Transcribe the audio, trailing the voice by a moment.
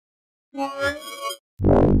This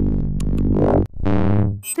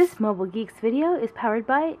Mobile Geeks video is powered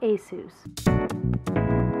by ASUS.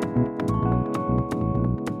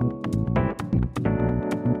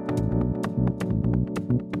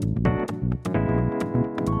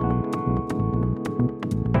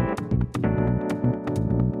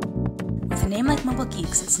 With a name like Mobile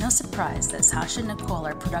Geeks, it's no surprise that Sasha and Nicole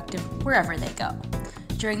are productive wherever they go.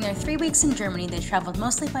 During their 3 weeks in Germany, they traveled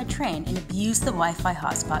mostly by train and abused the Wi-Fi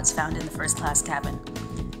hotspots found in the first-class cabin.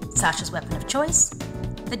 Sasha's weapon of choice?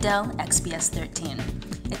 The Dell XPS 13.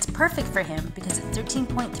 It's perfect for him because its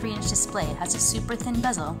 13.3-inch display has a super thin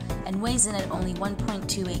bezel and weighs in at only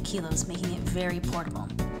 1.28 kilos, making it very portable.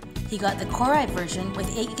 He got the Core i version with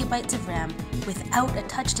 8GB of RAM without a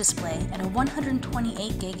touch display and a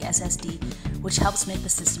 128GB SSD, which helps make the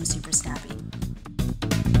system super snappy.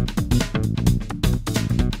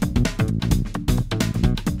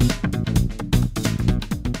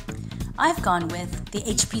 I've gone with the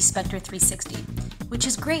HP Spectre 360, which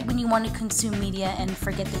is great when you want to consume media and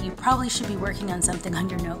forget that you probably should be working on something on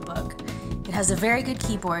your notebook. It has a very good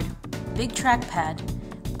keyboard, big trackpad,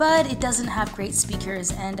 but it doesn't have great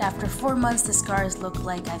speakers, and after 4 months the scars look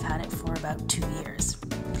like I've had it for about 2 years.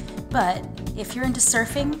 But if you're into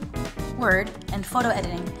surfing, Word, and photo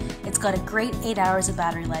editing, it's got a great 8 hours of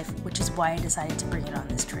battery life, which is why I decided to bring it on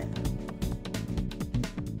this trip.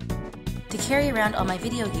 To carry around all my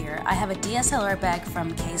video gear, I have a DSLR bag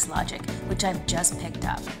from Case Logic, which I've just picked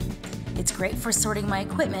up. It's great for sorting my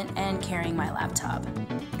equipment and carrying my laptop.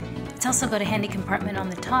 It's also got a handy compartment on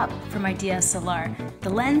the top for my DSLR. The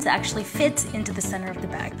lens actually fits into the center of the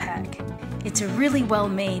backpack. It's a really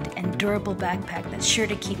well-made and durable backpack that's sure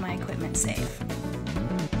to keep my equipment safe.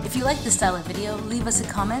 If you like this style of video, leave us a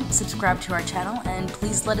comment, subscribe to our channel, and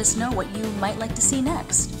please let us know what you might like to see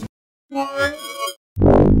next.